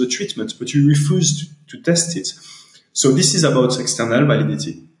response to the treatment, but you refuse to test it. So this is about external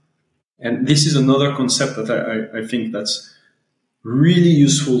validity. And this is another concept that I think that's really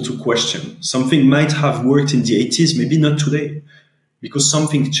useful to question. Something might have worked in the 80s, maybe not today, because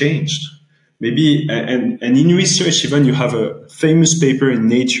something changed. Maybe, and in research, even you have a famous paper in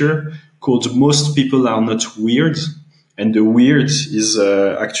Nature called Most People Are Not Weird. And the weird is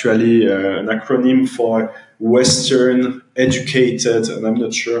actually an acronym for Western, educated, and I'm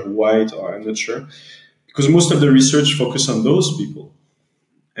not sure, white, or I'm not sure, because most of the research focus on those people.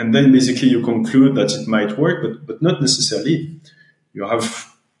 And then basically you conclude that it might work, but not necessarily. You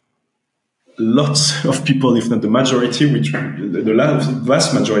have lots of people, if not the majority, which the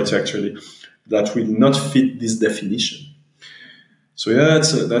vast majority actually, that will not fit this definition. So yeah,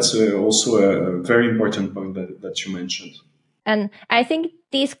 that's also a very important point that you mentioned. And I think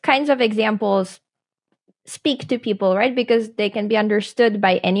these kinds of examples speak to people, right? Because they can be understood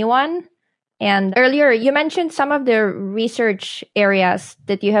by anyone. And earlier, you mentioned some of the research areas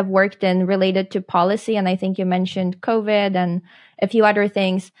that you have worked in related to policy. And I think you mentioned COVID and a few other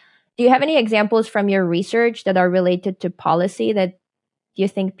things. Do you have any examples from your research that are related to policy that you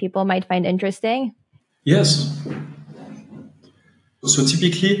think people might find interesting? Yes. So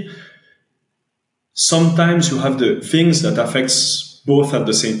typically, sometimes you have the things that affects both at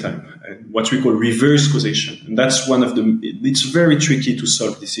the same time, what we call reverse causation. And that's it's very tricky to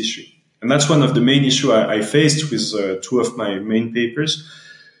solve this issue. And that's one of the main issues I faced with two of my main papers.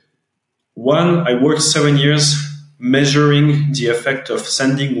 One, I worked 7 years measuring the effect of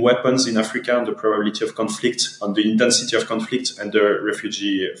sending weapons in Africa on the probability of conflict, on the intensity of conflict and the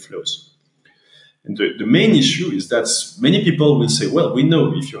refugee flows. And the main issue is that many people will say, well, we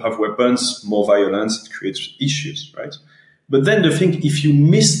know if you have weapons, more violence, it creates issues, right? But then the thing, if you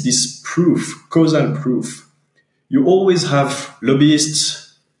miss this proof, causal proof, you always have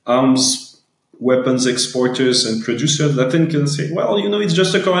lobbyists, arms, weapons exporters and producers that then can say, well, it's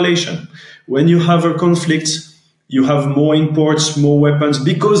just a correlation. When you have a conflict, you have more imports, more weapons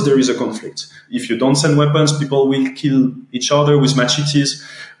because there is a conflict. If you don't send weapons, people will kill each other with machetes,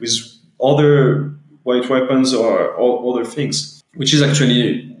 with other white weapons or all other things, which is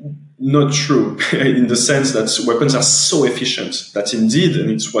actually not true in the sense that weapons are so efficient that indeed,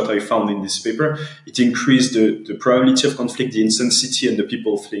 and it's what I found in this paper, it increased the probability of conflict, the intensity, and the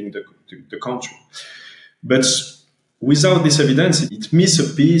people fleeing the country. But without this evidence, it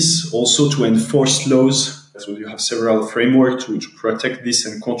misses a piece also to enforce laws. So you have several frameworks to protect this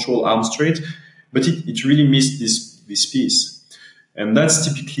and control arms trade, but it really missed this piece. And that's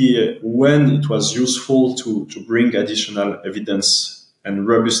typically when it was useful to bring additional evidence and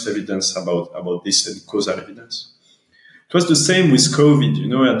robust evidence about this and causal evidence. It was the same with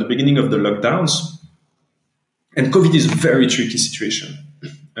COVID, at the beginning of the lockdowns. And COVID is a very tricky situation,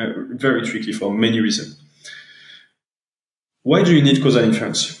 very tricky for many reasons. Why do you need causal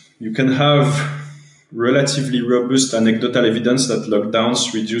inference? You can have relatively robust anecdotal evidence that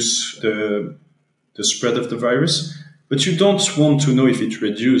lockdowns reduce the spread of the virus, but you don't want to know if it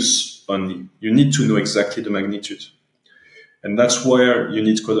reduces only. You need to know exactly the magnitude. And that's where you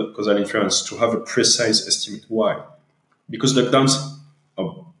need causal inference to have a precise estimate. Why? Because lockdowns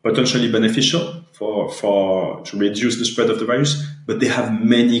are potentially beneficial to reduce the spread of the virus, but they have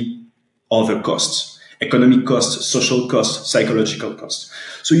many other costs. Economic costs, social costs, psychological costs.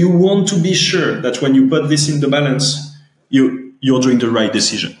 So you want to be sure that when you put this in the balance, you're doing the right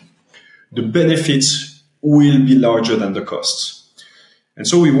decision. The benefits will be larger than the costs. And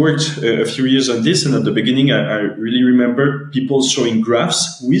so we worked a few years on this, and at the beginning, I really remember people showing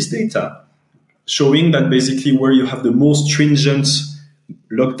graphs with data, showing that basically where you have the most stringent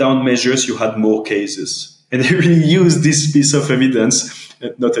lockdown measures, you had more cases. And they really used this piece of evidence,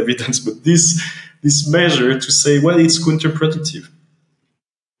 not evidence, but this measure to say, well, it's counterproductive.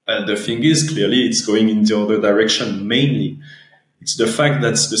 And the thing is, clearly, it's going in the other direction mainly. It's the fact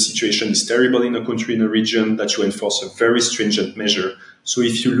that the situation is terrible in a country, in a region, that you enforce a very stringent measure. So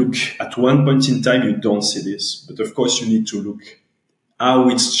if you look at one point in time, you don't see this. But of course, you need to look how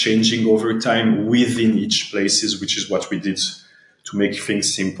it's changing over time within each places, which is what we did to make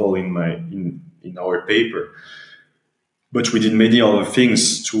things simple in our paper. But we did many other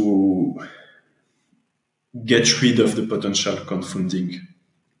things to get rid of the potential confounding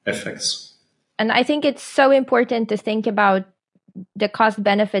effects. And I think it's so important to think about the cost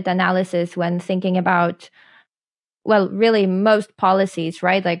benefit analysis when thinking about, well, really most policies,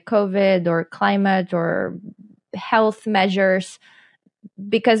 right? Like COVID or climate or health measures.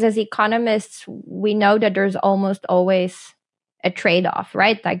 Because as economists, we know that there's almost always a trade off,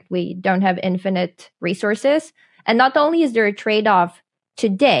 right? Like we don't have infinite resources. And not only is there a trade off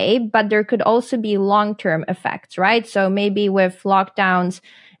today, but there could also be long term effects, right? So maybe with lockdowns,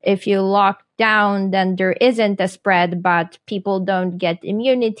 if you lock down, then there isn't a spread, but people don't get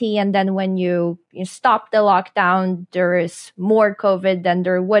immunity. And then when you stop the lockdown, there is more COVID than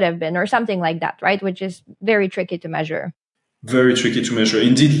there would have been, or something like that, right? Which is very tricky to measure. Very tricky to measure.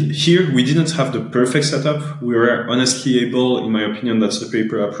 Indeed, here we didn't have the perfect setup. We were honestly able, in my opinion, that's the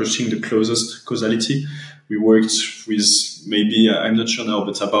paper approaching the closest causality. We worked with maybe, I'm not sure now,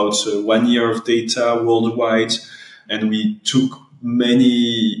 but about 1 year of data worldwide. And we took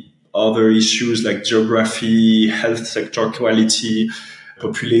many other issues like geography, health sector quality,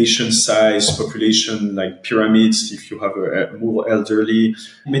 population size, population like pyramids, if you have a more elderly,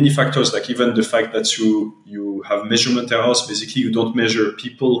 many factors, like even the fact that you have measurement errors. Basically, you don't measure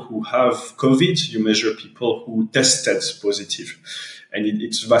people who have COVID, you measure people who tested positive. And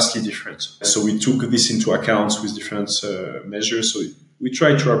it's vastly different. So we took this into account with different measures. So we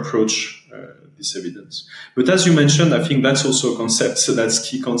try to approach this evidence. But as you mentioned, I think that's also a concept. So that's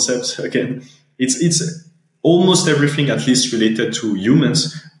key concept. Again, it's almost everything, at least related to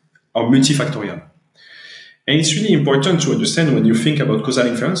humans, are multifactorial. And it's really important to understand when you think about causal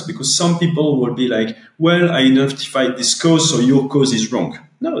inference, because some people will be like, well, I identified this cause, so your cause is wrong.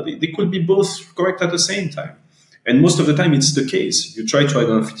 No, they could be both correct at the same time. And most of the time it's the case. You try to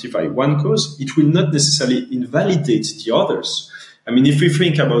identify one cause, it will not necessarily invalidate the others. I mean, if we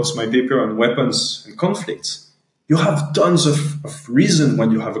think about my paper on weapons and conflicts, you have tons of reason when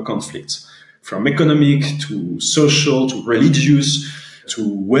you have a conflict, from economic to social to religious to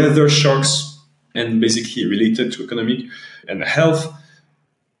weather shocks, and basically related to economic and health.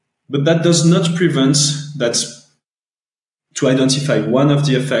 But that does not prevent that to identify one of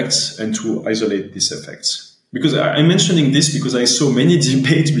the effects and to isolate these effects. Because I'm mentioning this because I saw many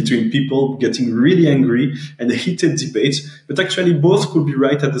debates between people getting really angry and a heated debate, but actually both could be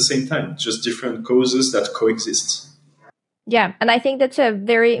right at the same time, just different causes that coexist. Yeah, and I think that's a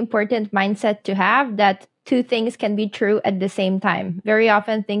very important mindset to have, that two things can be true at the same time. Very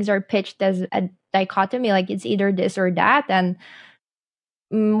often things are pitched as a dichotomy, like it's either this or that, and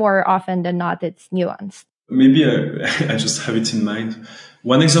more often than not, it's nuanced. Maybe I just have it in mind.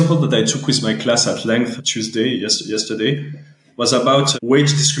 One example that I took with my class at length yesterday was about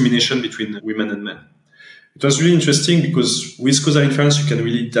wage discrimination between women and men. It was really interesting because with causal inference, you can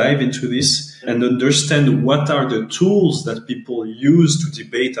really dive into this and understand what are the tools that people use to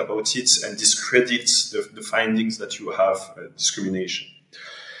debate about it and discredit the findings that you have discrimination.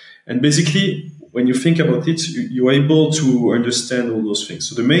 And basically, when you think about it, you're able to understand all those things.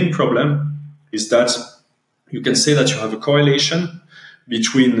 So the main problem is that you can say that you have a correlation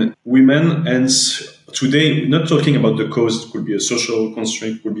between women and today, not talking about the cause, it could be a social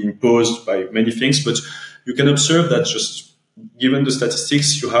constraint, it could be imposed by many things, but you can observe that just given the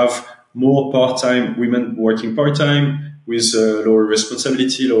statistics, you have more part-time women working part-time with lower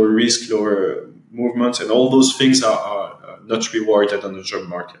responsibility, lower risk, lower movement, and all those things are not rewarded on the job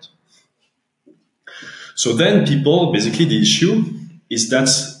market. So then people, basically the issue is that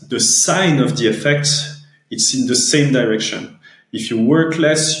the sign of the effect, it's in the same direction. If you work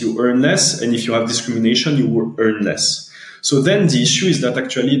less, you earn less, and if you have discrimination, you will earn less. So then the issue is that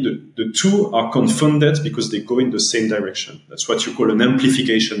actually the two are confounded because they go in the same direction. That's what you call an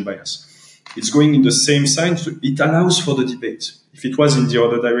amplification bias. It's going in the same sign, so it allows for the debate. If it was in the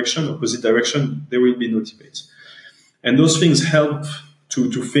other direction, opposite direction, there will be no debate. And those things help to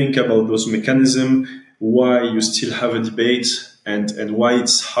think about those mechanisms, why you still have a debate, and why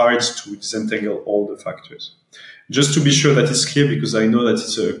it's hard to disentangle all the factors. Just to be sure that it's clear, because I know that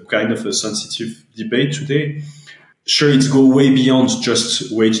it's a kind of a sensitive debate today. Sure, it's go way beyond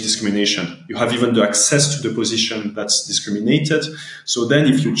just wage discrimination. You have even the access to the position that's discriminated. So then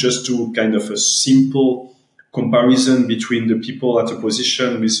if you just do kind of a simple comparison between the people at a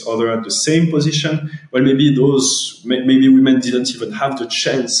position with other at the same position, well, maybe women didn't even have the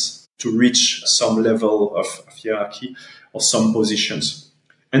chance to reach some level of hierarchy or some positions.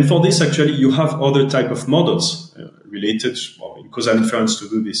 And for this, actually, you have other type of models related in causal inference to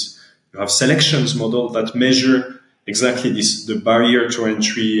do this. You have selections model that measure exactly this, the barrier to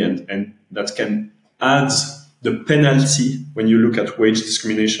entry, and that can add the penalty when you look at wage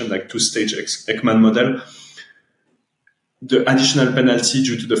discrimination, like two-stage Ekman model. the additional penalty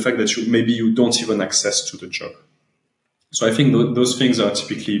due to the fact that maybe you don't even access to the job. So I think those things are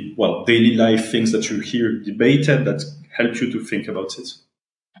typically, daily life things that you hear debated that help you to think about it.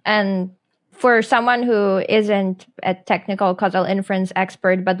 And for someone who isn't a technical causal inference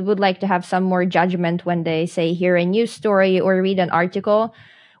expert, but would like to have some more judgment when they say hear a news story or read an article,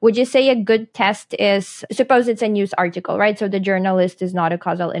 would you say a good test is, suppose it's a news article, right? So the journalist is not a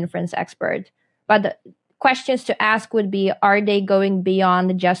causal inference expert, but the questions to ask would be, are they going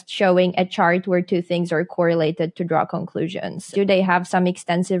beyond just showing a chart where two things are correlated to draw conclusions? Do they have some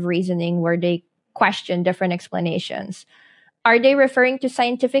extensive reasoning where they question different explanations? Are they referring to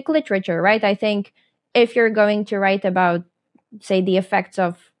scientific literature, right? I think if you're going to write about, say, the effects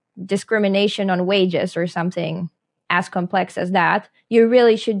of discrimination on wages or something as complex as that, you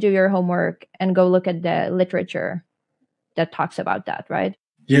really should do your homework and go look at the literature that talks about that, right?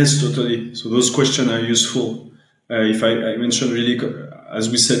 Yes, totally. So those questions are useful. If I mentioned really, as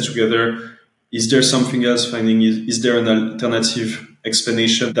we said together, is there something else finding? Is there an alternative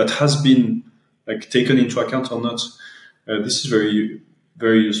explanation that has been taken into account or not? This is very,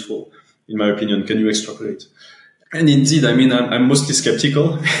 very useful, in my opinion. Can you extrapolate? And indeed, I mean, I'm mostly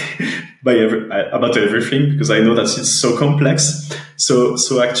skeptical about everything because I know that it's so complex. So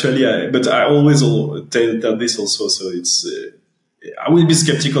actually, but I always tell this also. So it's I will be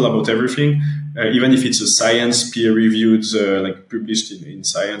skeptical about everything, even if it's a science peer-reviewed, published in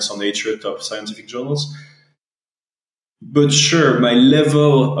Science or Nature, top scientific journals. But sure, my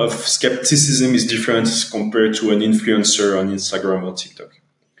level of skepticism is different compared to an influencer on Instagram or TikTok.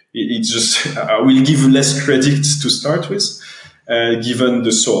 It's just, I will give less credit to start with, given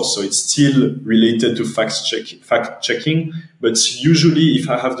the source. So it's still related to fact checking. But usually, if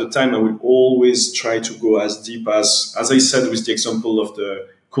I have the time, I will always try to go as deep as I said with the example of the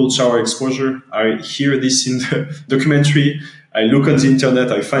cold shower exposure. I hear this in the documentary. I look on the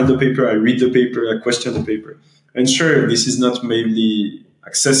internet, I find the paper, I read the paper, I question the paper. And sure, this is not maybe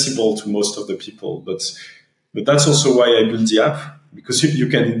accessible to most of the people, but that's also why I built the app, because you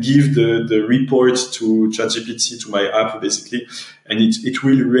can give the report to ChatGPT, to my app, basically, and it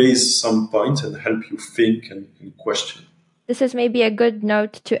will raise some point and help you think and question. This is maybe a good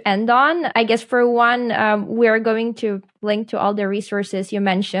note to end on. I guess for one, we're going to link to all the resources you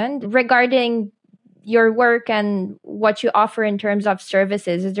mentioned. Regarding your work and what you offer in terms of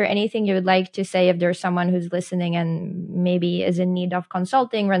services, is there anything you would like to say if there's someone who's listening and maybe is in need of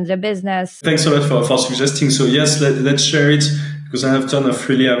consulting, runs a business? Thanks a lot for suggesting. So yes, let's share it, because I have a ton of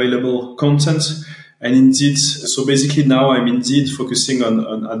freely available content. And indeed, so basically now I'm indeed focusing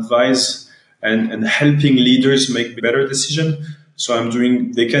on advice and helping leaders make better decisions. So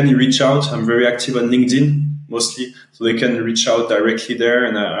they can reach out. I'm very active on LinkedIn mostly. So they can reach out directly there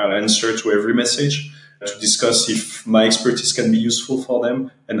and I'll answer to every message to discuss if my expertise can be useful for them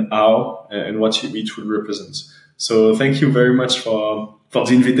and how and what it will represent. So thank you very much for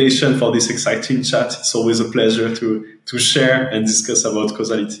the invitation, for this exciting chat. It's always a pleasure to share and discuss about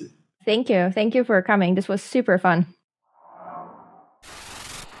causality. Thank you. Thank you for coming. This was super fun.